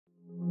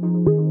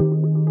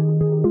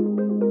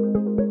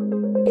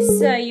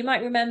So you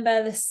might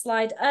remember the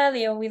slide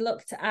earlier when we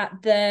looked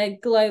at the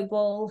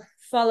global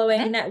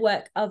following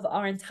network of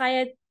our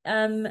entire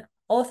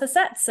author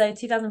set, so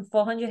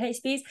 2,400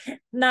 HCPs.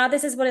 Now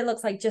this is what it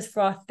looks like just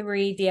for our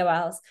 3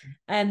 DOLs,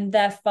 and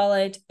they're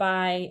followed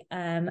by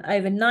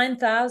over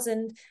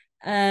 9,000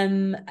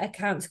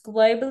 accounts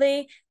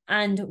globally,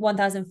 and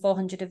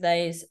 1,400 of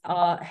those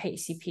are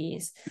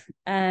HCPs.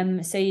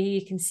 So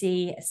you can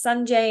see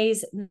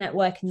Sanjay's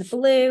network in the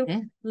blue,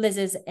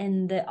 Liz's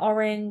in the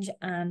orange,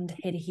 and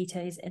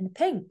Hidehito's in the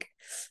pink.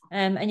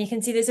 And you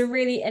can see there's a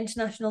really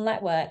international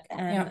network,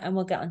 and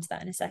we'll get onto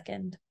that in a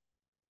second.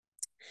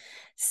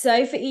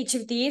 So for each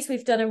of these,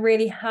 we've done a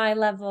really high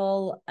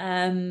level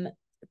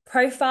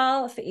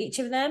profile for each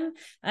of them,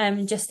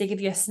 just to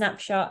give you a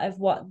snapshot of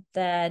what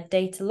their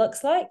data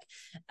looks like.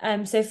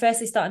 So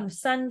firstly, starting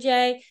with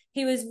Sanjay,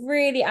 he was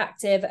really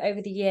active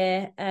over the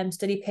year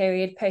study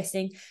period,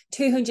 posting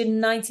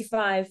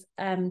 295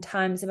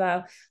 times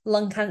about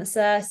lung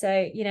cancer.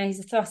 So, you know, he's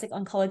a thoracic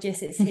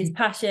oncologist. It's his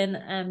passion.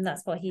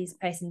 That's what he's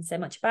posting so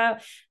much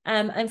about.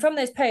 And from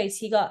those posts,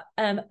 he got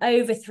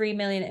over 3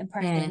 million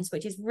impressions,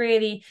 which is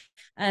really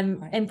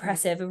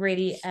impressive, a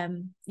really,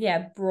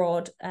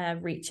 broad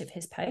reach of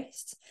his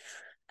posts.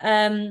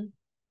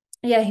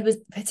 He was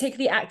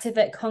particularly active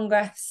at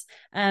Congress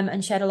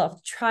and shared a lot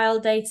of trial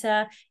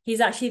data. He's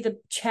actually the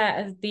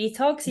chair of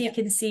BTOG, so you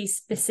can see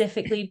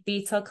specifically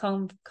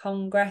BTOG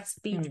Congress,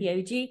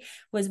 BTOG,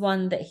 was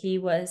one that he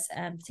was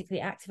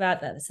particularly active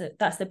at.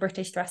 That's the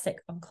British Thoracic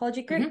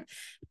Oncology Group.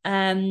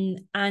 And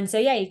so,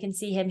 you can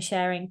see him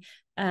sharing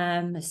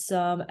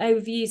some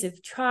overviews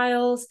of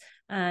trials,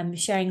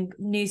 sharing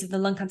news of the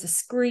lung cancer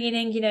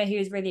screening. You know, he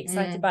was really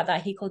excited about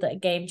that. He called it a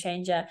game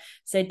changer.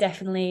 So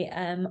definitely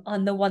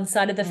on the one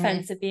side of the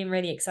fence of being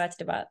really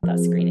excited about that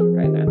screening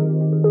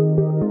program.